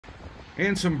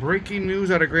And some breaking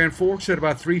news out of Grand Forks at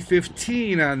about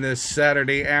 3:15 on this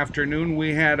Saturday afternoon.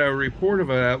 We had a report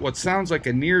of what sounds like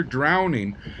a near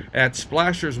drowning at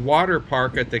Splashers Water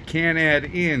Park at the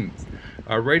Canad Inn.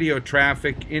 Radio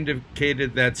traffic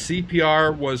indicated that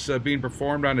CPR was being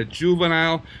performed on a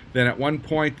juvenile. Then at one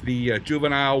point the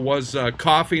juvenile was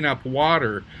coughing up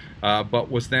water, but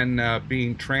was then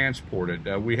being transported.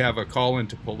 We have a call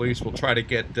into police. We'll try to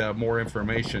get more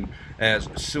information as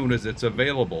soon as it's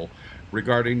available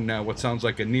regarding what sounds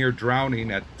like a near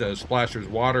drowning at Splashers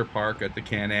Water Park at the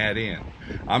Canad Inn.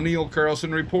 I'm Neil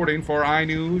Carlson reporting for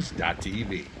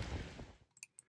iNewZ.TV.